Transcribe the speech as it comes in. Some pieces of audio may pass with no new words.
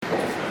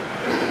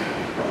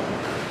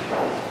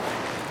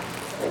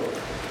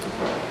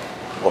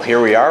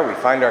Here we are. We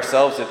find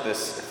ourselves at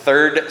this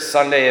third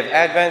Sunday of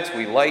Advent.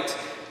 We light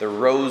the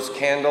rose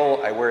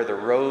candle. I wear the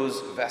rose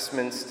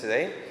vestments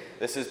today.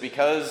 This is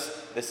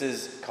because this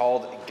is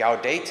called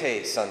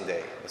Gaudete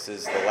Sunday. This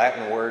is the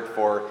Latin word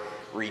for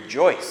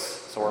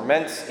rejoice. So we're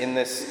meant in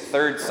this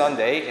third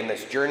Sunday, in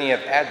this journey of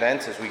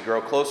Advent, as we grow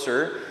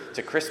closer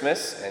to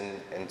Christmas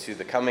and to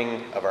the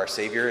coming of our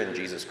Savior in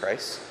Jesus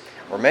Christ,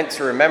 we're meant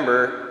to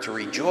remember to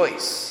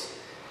rejoice.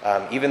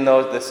 Even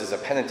though this is a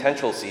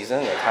penitential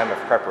season, a time of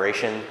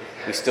preparation,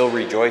 we still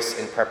rejoice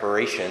in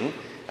preparation,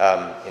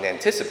 in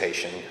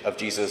anticipation of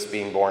Jesus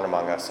being born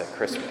among us at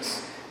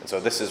Christmas. And so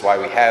this is why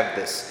we have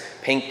this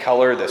pink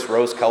color, this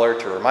rose color,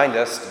 to remind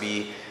us to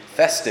be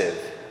festive,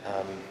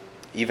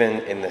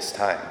 even in this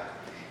time.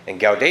 And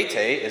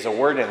gaudete is a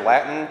word in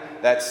Latin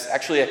that's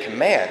actually a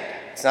command.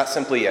 It's not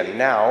simply a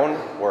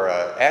noun or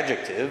an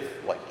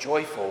adjective, like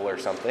joyful or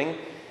something.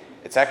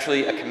 It's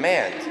actually a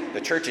command.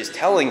 The church is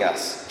telling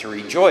us to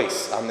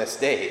rejoice on this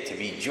day, to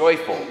be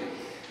joyful.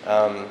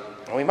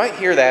 And we might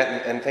hear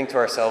that and think to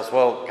ourselves,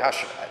 well,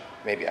 gosh,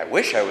 maybe I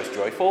wish I was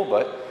joyful,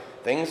 but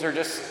things are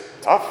just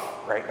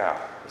tough right now.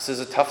 This is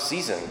a tough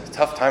season, a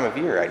tough time of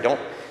year. I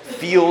don't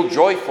feel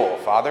joyful,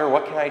 Father.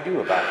 What can I do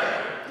about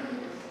that?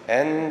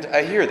 And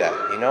I hear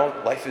that,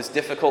 life is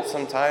difficult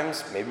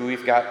sometimes. Maybe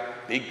we've got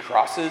big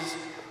crosses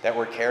that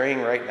we're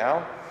carrying right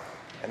now,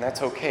 and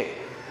that's okay.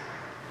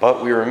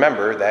 But we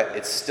remember that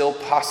it's still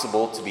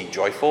possible to be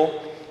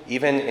joyful,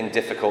 even in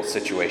difficult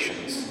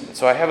situations. And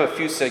so I have a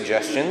few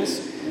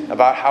suggestions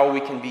about how we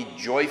can be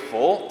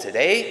joyful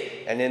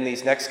today and in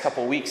these next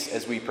couple weeks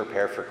as we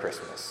prepare for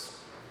Christmas.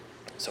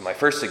 So my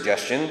first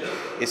suggestion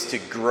is to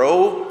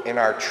grow in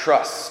our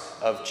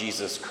trust of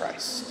Jesus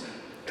Christ,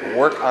 to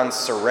work on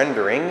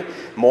surrendering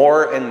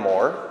more and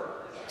more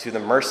to the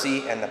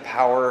mercy and the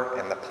power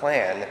and the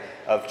plan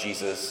of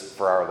Jesus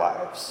for our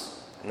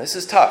lives. And this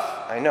is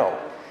tough, I know.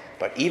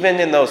 But even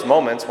in those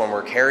moments when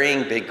we're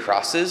carrying big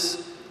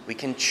crosses, we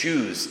can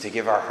choose to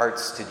give our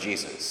hearts to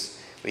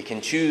Jesus. We can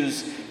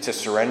choose to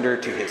surrender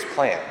to his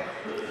plan.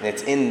 And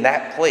it's in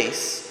that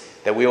place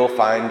that we will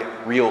find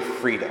real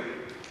freedom.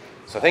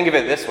 So think of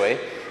it this way.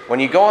 When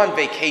you go on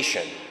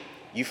vacation,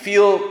 you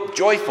feel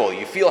joyful,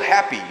 you feel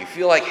happy, you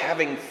feel like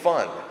having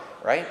fun,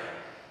 right?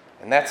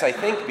 And that's, I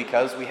think,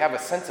 because we have a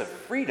sense of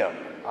freedom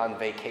on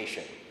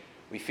vacation.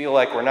 We feel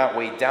like we're not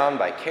weighed down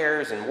by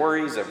cares and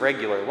worries of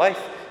regular life.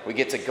 We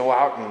get to go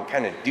out and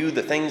kind of do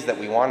the things that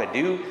we want to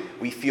do.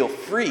 We feel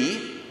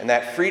free, and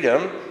that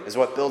freedom is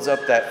what builds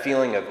up that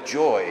feeling of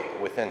joy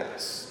within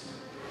us.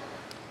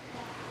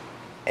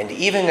 And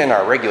even in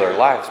our regular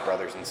lives,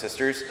 brothers and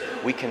sisters,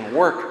 we can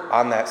work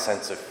on that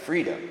sense of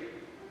freedom.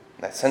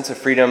 And that sense of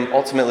freedom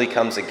ultimately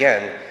comes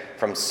again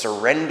from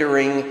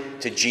surrendering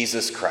to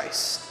Jesus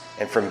Christ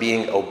and from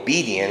being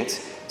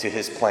obedient to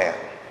his plan.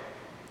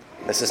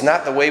 This is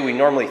not the way we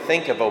normally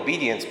think of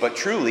obedience, but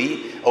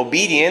truly,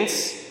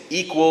 obedience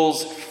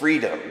equals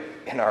freedom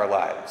in our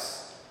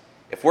lives.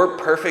 If we're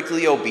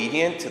perfectly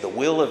obedient to the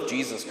will of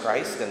Jesus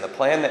Christ and the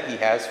plan that he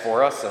has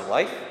for us in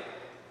life,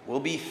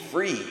 we'll be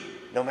free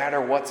no matter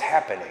what's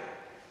happening,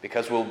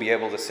 because we'll be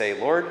able to say,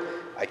 Lord,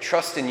 I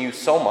trust in you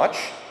so much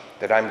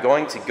that I'm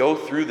going to go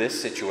through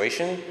this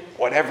situation,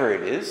 whatever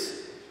it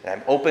is, and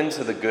I'm open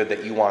to the good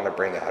that you want to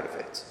bring out of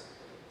it.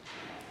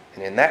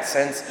 And in that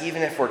sense,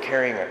 even if we're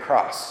carrying a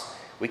cross,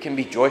 we can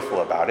be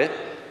joyful about it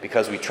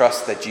because we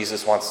trust that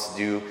Jesus wants to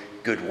do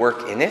good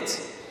work in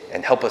it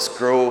and help us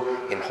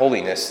grow in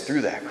holiness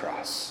through that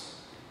cross.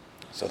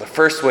 So the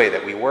first way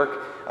that we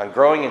work on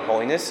growing in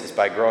holiness is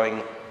by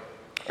growing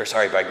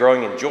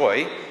in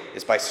joy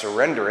is by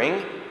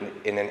surrendering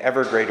in an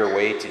ever greater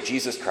way to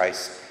Jesus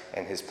Christ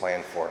and his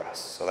plan for us.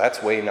 So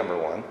that's way number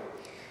one.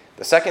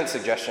 The second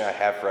suggestion I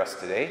have for us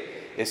today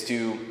is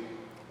to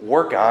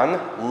work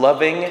on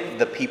loving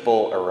the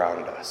people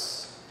around us.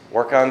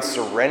 Work on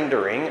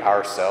surrendering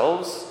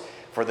ourselves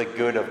for the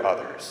good of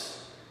others.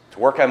 To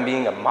work on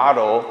being a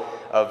model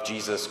of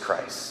Jesus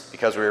Christ.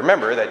 Because we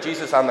remember that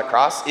Jesus on the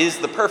cross is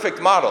the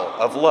perfect model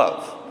of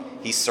love.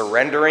 He's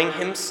surrendering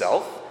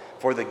himself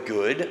for the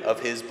good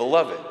of his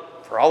beloved.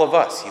 For all of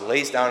us, he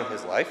lays down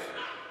his life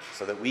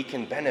so that we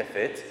can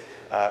benefit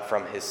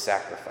from his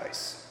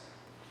sacrifice.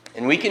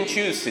 And we can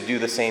choose to do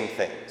the same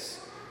things.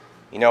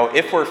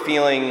 If we're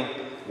feeling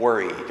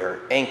worried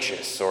or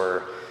anxious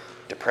or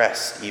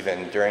depressed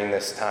even during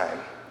this time,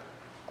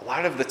 a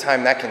lot of the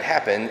time that can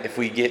happen if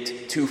we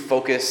get too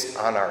focused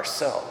on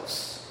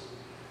ourselves.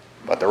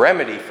 But the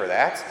remedy for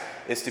that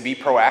is to be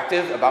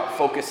proactive about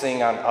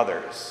focusing on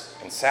others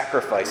and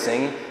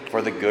sacrificing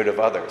for the good of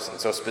others. And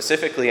so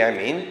specifically, I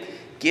mean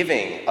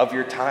giving of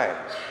your time,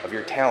 of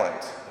your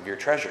talent, of your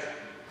treasure.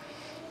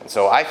 And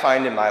so I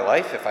find in my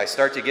life, if I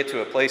start to get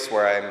to a place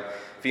where I'm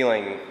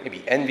feeling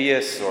maybe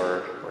envious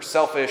or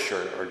selfish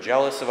or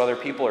jealous of other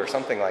people or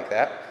something like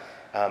that,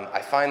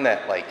 I find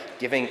that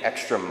giving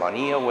extra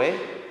money away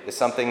is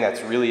something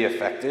that's really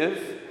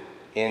effective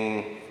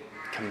in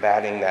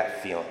combating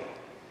that feeling.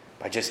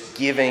 By just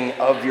giving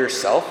of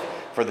yourself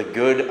for the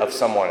good of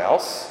someone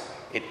else,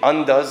 it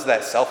undoes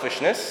that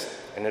selfishness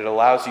and it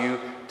allows you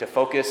to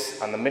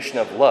focus on the mission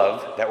of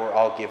love that we're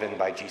all given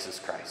by Jesus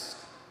Christ.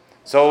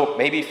 So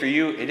maybe for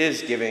you, it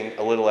is giving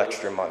a little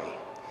extra money.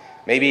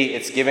 Maybe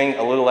it's giving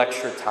a little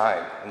extra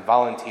time and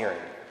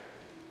volunteering.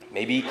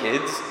 Maybe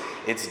kids,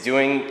 it's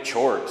doing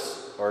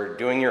chores or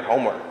doing your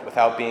homework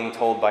without being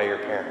told by your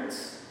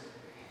parents.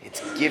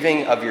 It's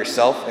giving of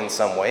yourself in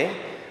some way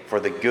for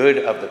the good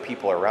of the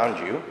people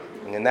around you,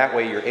 and in that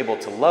way you're able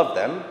to love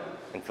them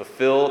and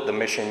fulfill the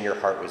mission your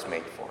heart was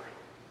made for.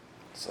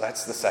 So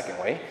that's the second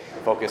way,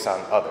 focus on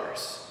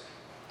others.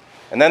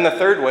 And then the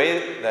third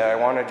way that I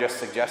want to just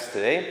suggest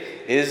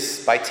today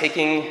is by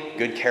taking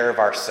good care of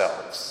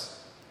ourselves.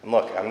 And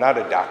look, I'm not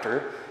a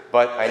doctor,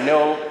 but I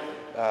know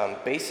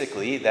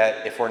basically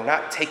that if we're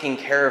not taking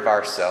care of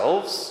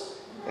ourselves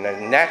in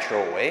a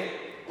natural way,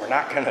 we're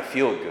not going to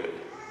feel good.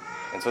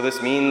 And so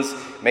this means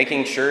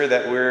making sure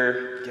that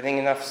we're getting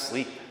enough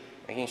sleep,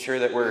 making sure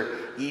that we're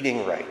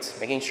eating right,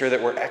 making sure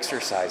that we're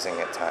exercising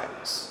at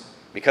times.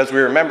 Because we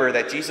remember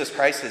that Jesus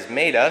Christ has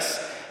made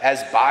us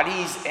as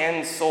bodies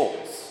and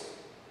souls.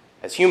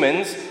 As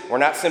humans, we're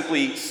not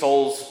simply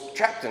souls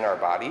trapped in our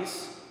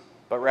bodies,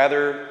 but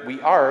rather we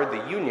are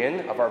the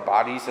union of our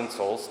bodies and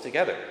souls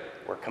together.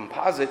 We're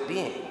composite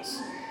beings.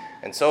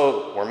 And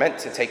so we're meant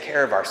to take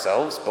care of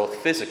ourselves both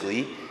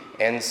physically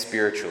and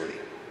spiritually.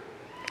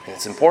 And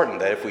it's important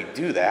that if we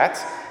do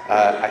that,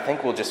 I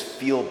think we'll just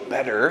feel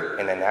better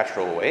in a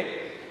natural way,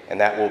 and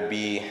that will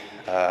be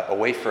a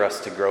way for us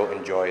to grow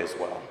in joy as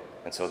well.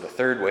 And so the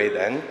third way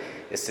then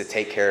is to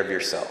take care of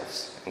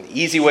yourselves. And the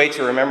easy way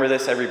to remember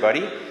this,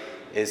 everybody,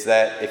 is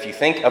that if you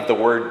think of the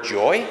word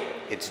joy,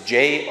 it's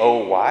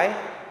J-O-Y,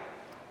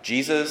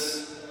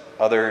 Jesus,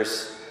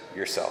 others,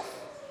 yourself.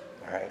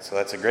 All right, so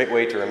that's a great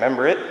way to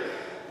remember it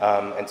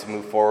and to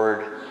move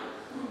forward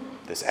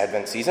this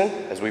Advent season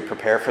as we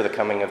prepare for the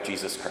coming of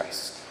Jesus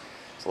Christ.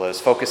 So let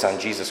us focus on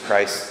Jesus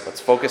Christ,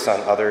 let's focus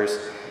on others,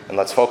 and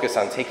let's focus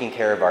on taking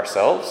care of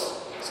ourselves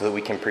so that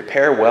we can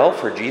prepare well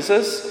for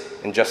Jesus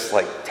in just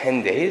like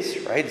 10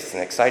 days, right? It's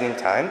an exciting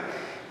time.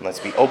 And let's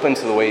be open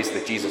to the ways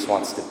that Jesus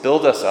wants to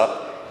build us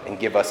up and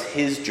give us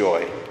his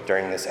joy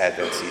during this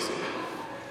Advent season.